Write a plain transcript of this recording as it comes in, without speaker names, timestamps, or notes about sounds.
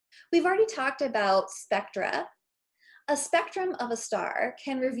We've already talked about spectra. A spectrum of a star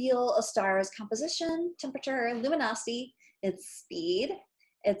can reveal a star's composition, temperature, luminosity, its speed,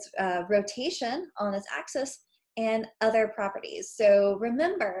 its rotation on its axis, and other properties. So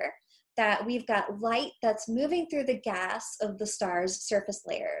remember that we've got light that's moving through the gas of the star's surface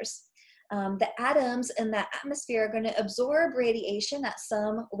layers. The atoms in that atmosphere are going to absorb radiation at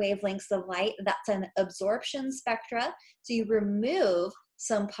some wavelengths of light. That's an absorption spectra. So you remove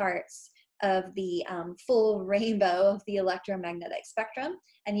some parts of the full rainbow of the electromagnetic spectrum,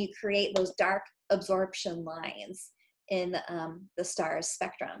 and you create those dark absorption lines in the star's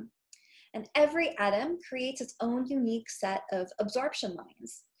spectrum. And every atom creates its own unique set of absorption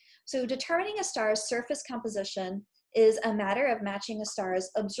lines. So determining a star's surface composition is a matter of matching a star's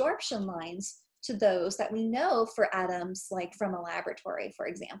absorption lines to those that we know for atoms, like from a laboratory, for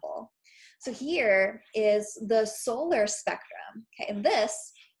example. So here is the solar spectrum, okay, and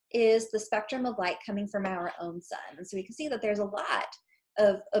this is the spectrum of light coming from our own sun. And so we can see that there's a lot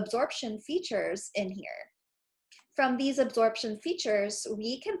of absorption features in here. From these absorption features,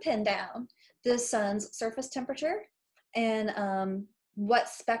 we can pin down the sun's surface temperature and what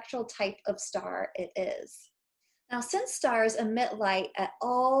spectral type of star it is. Now, since stars emit light at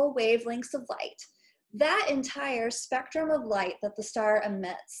all wavelengths of light, that entire spectrum of light that the star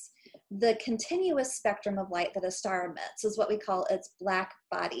emits, the continuous spectrum of light that a star emits, is what we call its black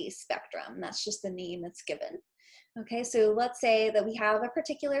body spectrum. That's just the name it's given. Okay, so let's say that we have a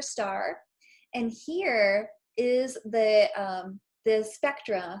particular star, and here is the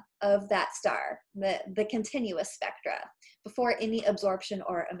spectra of that star, the continuous spectra, before any absorption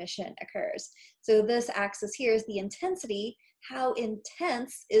or emission occurs. So this axis here is the intensity. How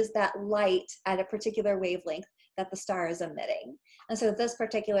intense is that light at a particular wavelength that the star is emitting? And so this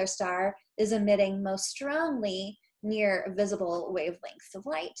particular star is emitting most strongly near visible wavelengths of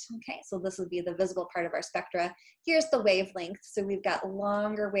light. Okay, so this would be the visible part of our spectra. Here's the wavelength. So we've got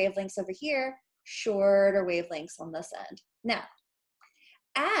longer wavelengths over here, shorter wavelengths on this end. Now,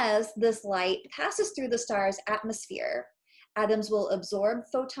 as this light passes through the star's atmosphere, atoms will absorb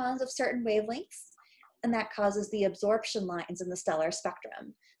photons of certain wavelengths, and that causes the absorption lines in the stellar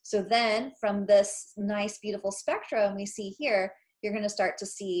spectrum. So then from this nice, beautiful spectrum we see here, you're going to start to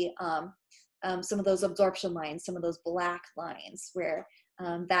see some of those absorption lines, some of those black lines where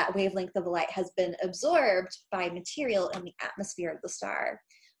that wavelength of light has been absorbed by material in the atmosphere of the star.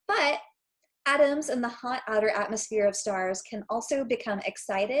 But atoms in the hot outer atmosphere of stars can also become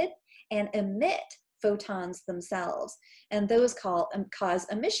excited and emit photons themselves, and those cause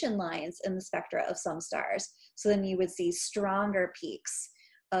emission lines in the spectra of some stars. So then you would see stronger peaks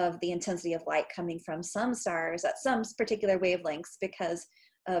of the intensity of light coming from some stars at some particular wavelengths because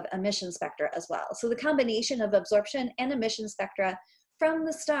of emission spectra as well. So the combination of absorption and emission spectra from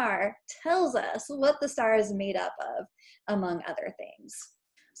the star tells us what the star is made up of, among other things.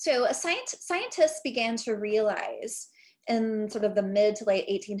 So scientists began to realize in sort of the mid to late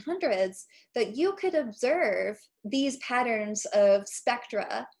 1800s that you could observe these patterns of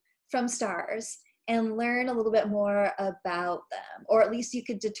spectra from stars and learn a little bit more about them, or at least you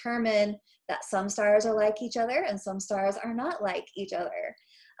could determine that some stars are like each other and some stars are not like each other.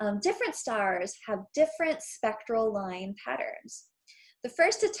 Different stars have different spectral line patterns. The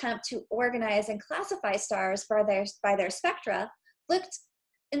first attempt to organize and classify stars by their spectra looked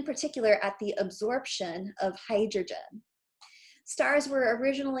in particular at the absorption of hydrogen. Stars were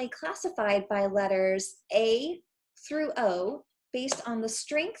originally classified by letters A through O based on the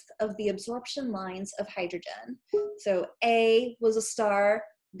strength of the absorption lines of hydrogen. So A was a star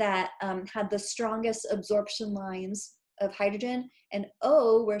that had the strongest absorption lines of hydrogen, and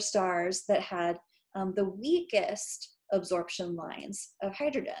O were stars that had the weakest absorption lines of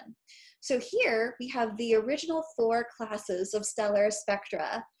hydrogen. So here we have the original 4 classes of stellar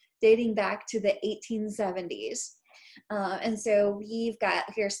spectra dating back to the 1870s. And so we've got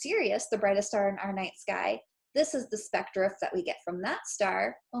here Sirius, the brightest star in our night sky. This is the spectra that we get from that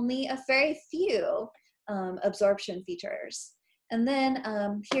star, only a very few absorption features. And then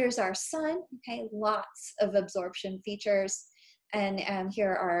here's our sun, okay, lots of absorption features. And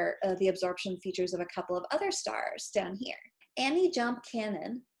here are the absorption features of a couple of other stars down here. Annie Jump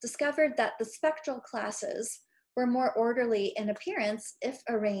Cannon discovered that the spectral classes were more orderly in appearance if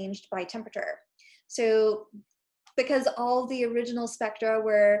arranged by temperature. So because all the original spectra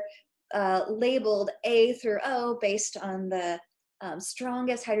were labeled A through O based on the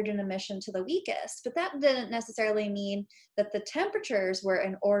strongest hydrogen emission to the weakest, but that didn't necessarily mean that the temperatures were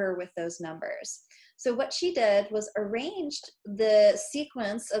in order with those numbers. So what she did was arranged the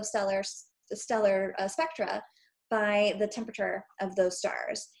sequence of stellar spectra by the temperature of those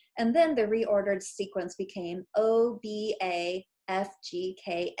stars. And then the reordered sequence became O, B, A, F, G,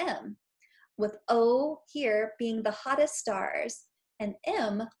 K, M, with O here being the hottest stars and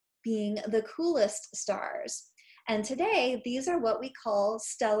M being the coolest stars. And today, these are what we call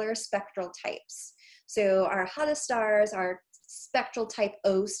stellar spectral types. So our hottest stars are spectral type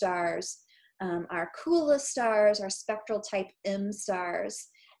O stars. Our coolest stars are spectral type M stars.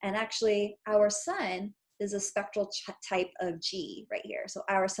 And actually, our sun is a spectral type of G right here. So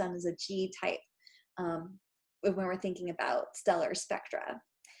our sun is a G type when we're thinking about stellar spectra.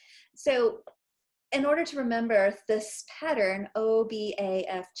 So in order to remember this pattern, O, B, A,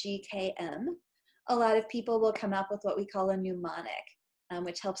 F, G, K, M, a lot of people will come up with what we call a mnemonic,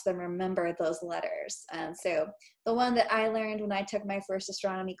 which helps them remember those letters. So the one that I learned when I took my first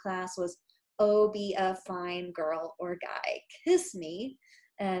astronomy class was O, be a fine girl or guy, kiss me.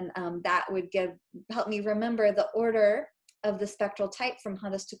 And that would help me remember the order of the spectral type from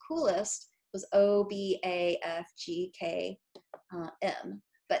hottest to coolest was O, B, A, F, G, K, M.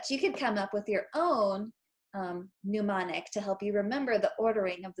 But you could come up with your own mnemonic to help you remember the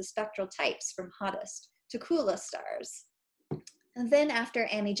ordering of the spectral types from hottest to coolest stars. And then after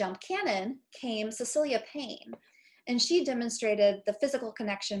Annie Jump Cannon came Cecilia Payne, and she demonstrated the physical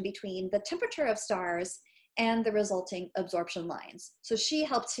connection between the temperature of stars and the resulting absorption lines. So she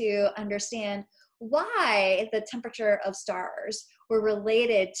helped to understand why the temperature of stars were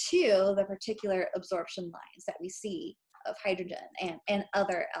related to the particular absorption lines that we see of hydrogen and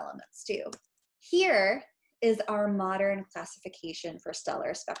other elements too. Here is our modern classification for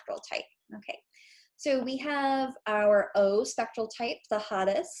stellar spectral type. Okay, so we have our O spectral type, the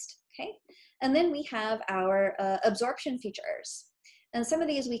hottest, okay? And then we have our absorption features. And some of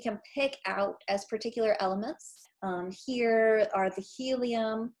these we can pick out as particular elements. Here are the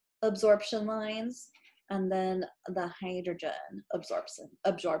helium absorption lines, and then the hydrogen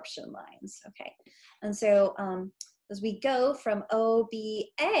absorption lines, okay? And so as we go from O,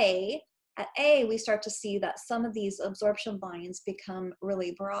 B, A, at A, we start to see that some of these absorption lines become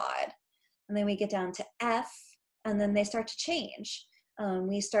really broad. And then we get down to F, and then they start to change.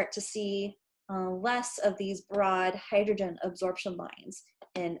 We start to see less of these broad hydrogen absorption lines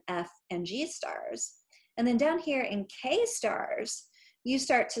in F and G stars. And then down here in K stars, you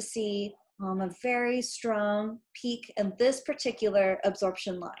start to see a very strong peak in this particular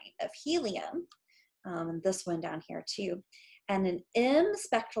absorption line of helium, and this one down here too. And in M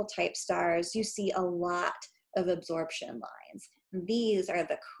spectral type stars, you see a lot of absorption lines. These are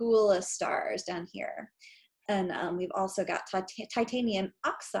the coolest stars down here. And we've also got titanium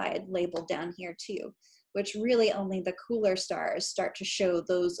oxide labeled down here too, which really only the cooler stars start to show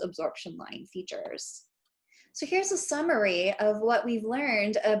those absorption line features. So here's a summary of what we've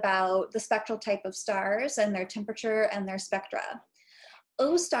learned about the spectral type of stars and their temperature and their spectra.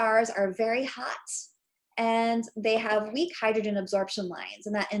 O stars are very hot, and they have weak hydrogen absorption lines,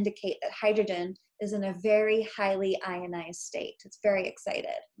 and that indicate that hydrogen is in a very highly ionized state. It's very excited,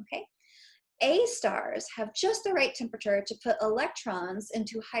 okay? A stars have just the right temperature to put electrons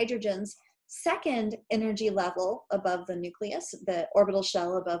into hydrogen's second energy level above the nucleus, the orbital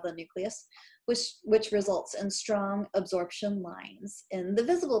shell above the nucleus, which results in strong absorption lines in the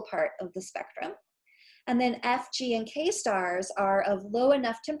visible part of the spectrum. And then F, G, and K stars are of low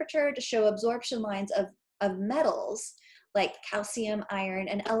enough temperature to show absorption lines of metals like calcium, iron,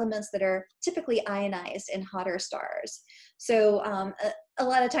 and elements that are typically ionized in hotter stars. So a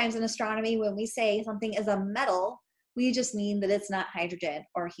lot of times in astronomy, when we say something is a metal, we just mean that it's not hydrogen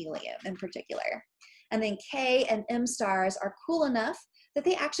or helium in particular. And then K and M stars are cool enough that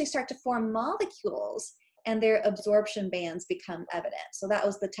they actually start to form molecules and their absorption bands become evident. So that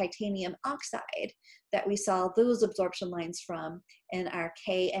was the titanium oxide that we saw those absorption lines from in our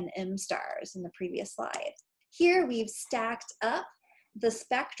K and M stars in the previous slide. Here we've stacked up the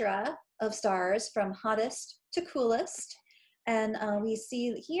spectra of stars from hottest to coolest. And we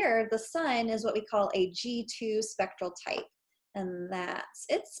see here the sun is what we call a G2 spectral type. And that's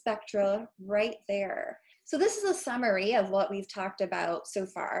its spectra right there. So this is a summary of what we've talked about so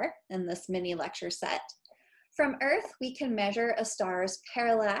far in this mini lecture set. From Earth, we can measure a star's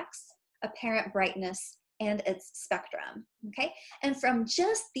parallax, apparent brightness, and its spectrum, okay? And from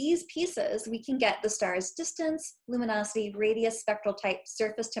just these pieces, we can get the star's distance, luminosity, radius, spectral type,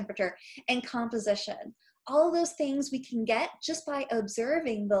 surface temperature, and composition. All of those things we can get just by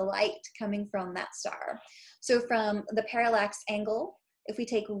observing the light coming from that star. So from the parallax angle, if we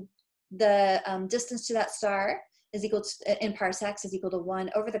take the distance to that star is equal to, in parsecs, is equal to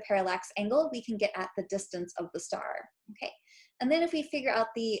 1 over the parallax angle, we can get at the distance of the star, okay? And then if we figure out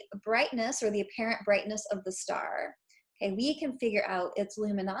the brightness or the apparent brightness of the star, Okay, we can figure out its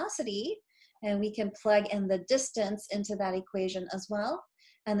luminosity, and we can plug in the distance into that equation as well.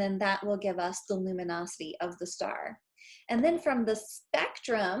 And then that will give us the luminosity of the star. And then from the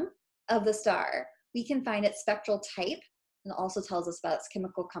spectrum of the star, we can find its spectral type, and also tells us about its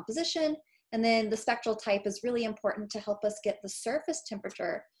chemical composition. And then the spectral type is really important to help us get the surface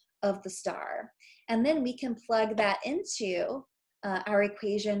temperature of the star. And then we can plug that into our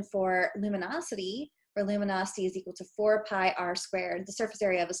equation for luminosity, where luminosity is equal to 4 pi r squared, the surface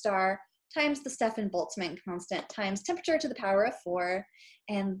area of a star, times the Stefan-Boltzmann constant, times temperature to the power of 4,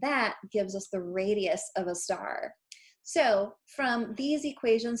 and that gives us the radius of a star. So from these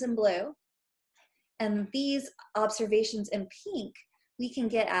equations in blue and these observations in pink, we can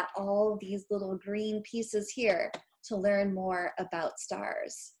get at all these little green pieces here to learn more about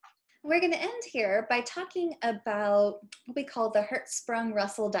stars. We're going to end here by talking about what we call the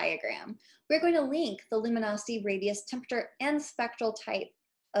Hertzsprung-Russell diagram. We're going to link the luminosity, radius, temperature, and spectral type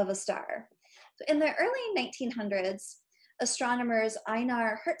of a star. So in the early 1900s, astronomers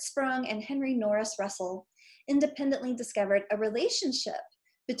Einar Hertzsprung and Henry Norris Russell independently discovered a relationship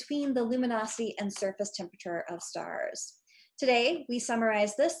between the luminosity and surface temperature of stars. Today, we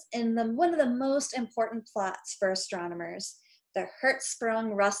summarize this in one of the most important plots for astronomers, the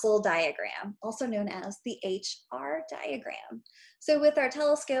Hertzsprung-Russell diagram, also known as the HR diagram. So with our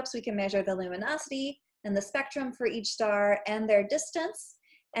telescopes, we can measure the luminosity and the spectrum for each star and their distance,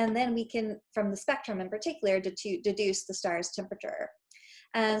 and then we can, from the spectrum in particular, deduce the star's temperature.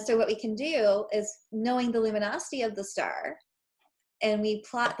 And so what we can do is, knowing the luminosity of the star, and we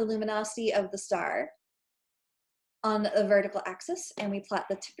plot the luminosity of the star on the vertical axis, and we plot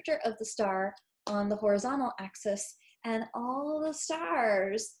the temperature of the star on the horizontal axis, and all the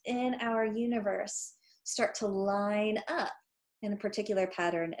stars in our universe start to line up in a particular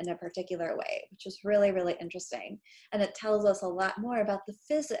pattern in a particular way, which is really, really interesting. And it tells us a lot more about the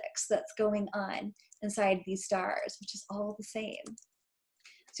physics that's going on inside these stars, which is all the same.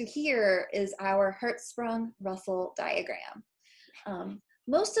 So here is our Hertzsprung-Russell diagram.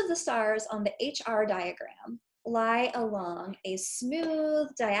 Most of the stars on the HR diagram lie along a smooth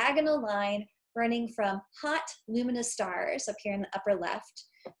diagonal line running from hot luminous stars up here in the upper left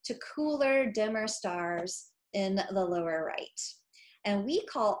to cooler, dimmer stars in the lower right. And we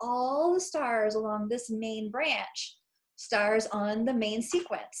call all the stars along this main branch stars on the main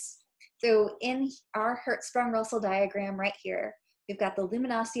sequence. So in our Hertzsprung-Russell diagram right here, we've got the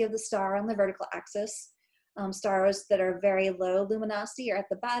luminosity of the star on the vertical axis. Stars that are very low luminosity are at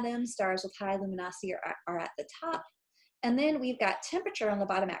the bottom, stars with high luminosity are at the top. And then we've got temperature on the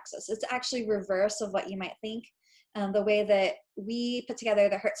bottom axis. It's actually reverse of what you might think. The way that we put together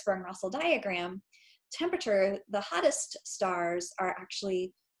the Hertzsprung-Russell diagram, temperature, the hottest stars are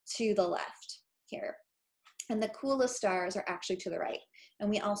actually to the left here. And the coolest stars are actually to the right. And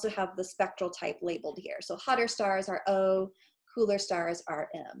we also have the spectral type labeled here. So hotter stars are O, cooler stars are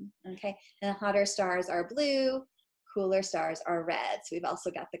M, okay? And hotter stars are blue, cooler stars are red. So we've also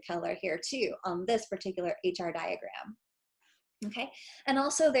got the color here too on this particular HR diagram. Okay, and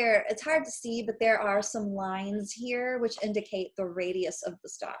also there, it's hard to see, but there are some lines here which indicate the radius of the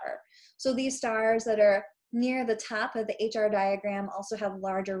star. So these stars that are near the top of the HR diagram also have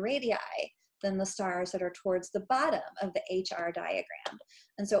larger radii than the stars that are towards the bottom of the HR diagram.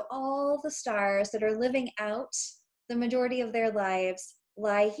 And so all the stars that are living out the majority of their lives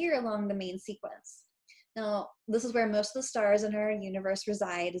lie here along the main sequence. Now, this is where most of the stars in our universe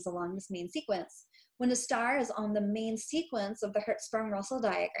reside, is along this main sequence. When a star is on the main sequence of the Hertzsprung-Russell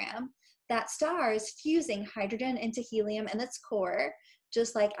diagram, that star is fusing hydrogen into helium in its core,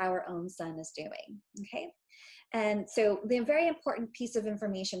 just like our own sun is doing, okay? And so the very important piece of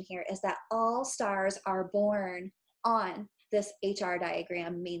information here is that all stars are born on this HR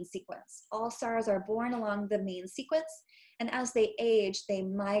diagram main sequence. All stars are born along the main sequence, and as they age, they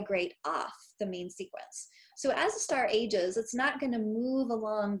migrate off the main sequence. So as a star ages, it's not going to move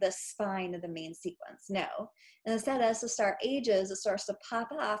along the spine of the main sequence, no. And instead, as the star ages, it starts to pop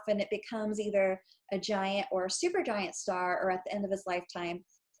off and it becomes either a giant or a supergiant star, or at the end of its lifetime,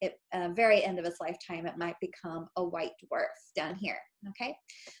 very end of its lifetime, it might become a white dwarf down here, okay?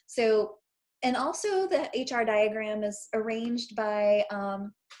 So, and also the HR diagram is arranged by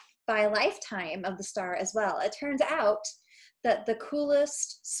lifetime of the star as well. It turns out that the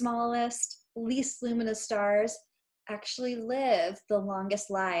coolest, smallest, least luminous stars actually live the longest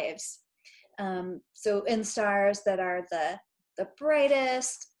lives. So in stars that are the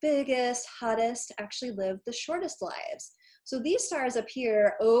brightest, biggest, hottest actually live the shortest lives. So these stars up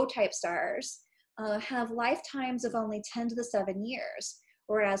here, O-type stars, have lifetimes of only 10 to the 7 years,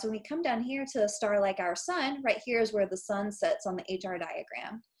 Whereas when we come down here to a star like our sun, right here is where the sun sits on the HR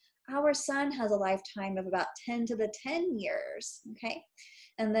diagram. Our sun has a lifetime of about 10 to the 10 years, okay?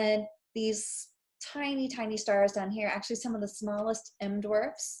 And then these tiny, tiny stars down here, actually some of the smallest M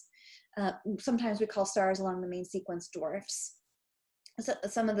dwarfs, sometimes we call stars along the main sequence dwarfs. So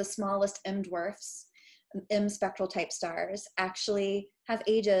some of the smallest M dwarfs, M spectral type stars, actually have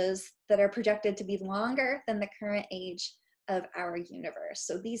ages that are projected to be longer than the current age of our universe.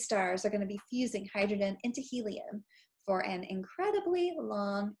 So these stars are going to be fusing hydrogen into helium for an incredibly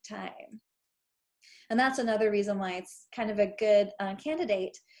long time. And that's another reason why it's kind of a good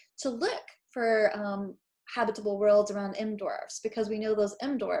candidate to look for habitable worlds around M dwarfs, because we know those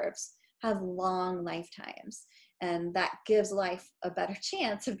M dwarfs have long lifetimes, and that gives life a better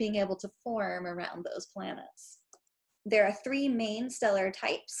chance of being able to form around those planets. There are 3 main stellar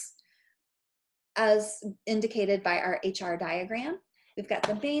types, as indicated by our HR diagram. We've got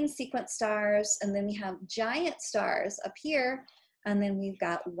the main sequence stars, and then we have giant stars up here, and then we've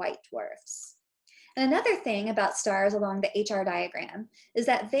got white dwarfs. And another thing about stars along the HR diagram is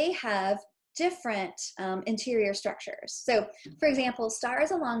that they have different interior structures. So, for example,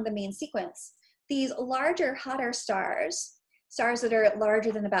 stars along the main sequence, these larger, hotter stars, stars that are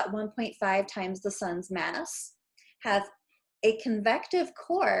larger than about 1.5 times the sun's mass, have a convective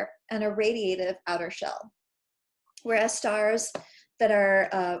core and a radiative outer shell. Whereas stars that are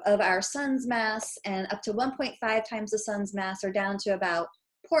of our sun's mass and up to 1.5 times the sun's mass, or down to about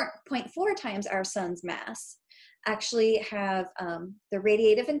 0.4 times our sun's mass, actually have the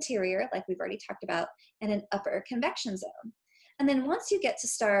radiative interior, like we've already talked about, and an upper convection zone. And then once you get to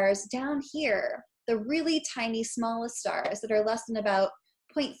stars down here, the really tiny, smallest stars that are less than about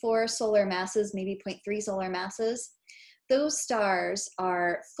 0.4 solar masses, maybe 0.3 solar masses, those stars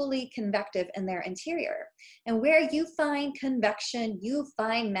are fully convective in their interior. And where you find convection, you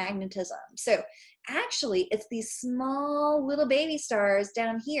find magnetism. So actually, it's these small little baby stars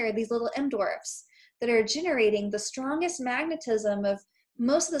down here, these little M dwarfs, that are generating the strongest magnetism of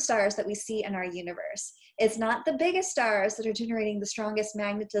most of the stars that we see in our universe. It's not the biggest stars that are generating the strongest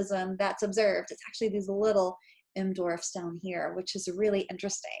magnetism that's observed. It's actually these little M dwarfs down here, which is really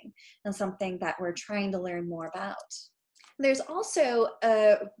interesting and something that we're trying to learn more about. There's also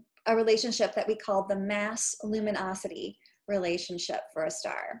a relationship that we call the mass-luminosity relationship for a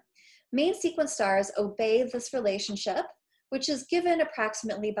star. Main sequence stars obey this relationship, which is given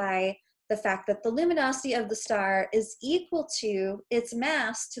approximately by the fact that the luminosity of the star is equal to its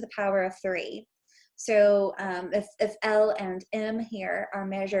mass to the power of 3. So if L and M here are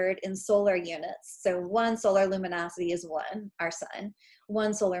measured in solar units, so 1 solar luminosity is 1, our sun,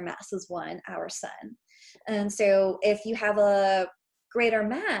 1 solar mass is 1, our sun. And so if you have a greater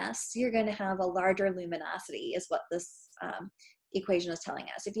mass, you're going to have a larger luminosity, is what this equation is telling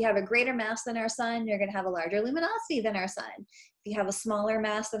us. If you have a greater mass than our sun, you're going to have a larger luminosity than our sun. If you have a smaller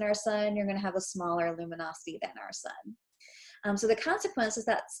mass than our sun, you're going to have a smaller luminosity than our sun. So the consequence is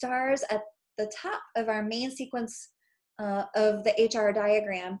that stars at the top of our main sequence of the HR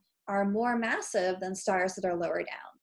diagram are more massive than stars that are lower down.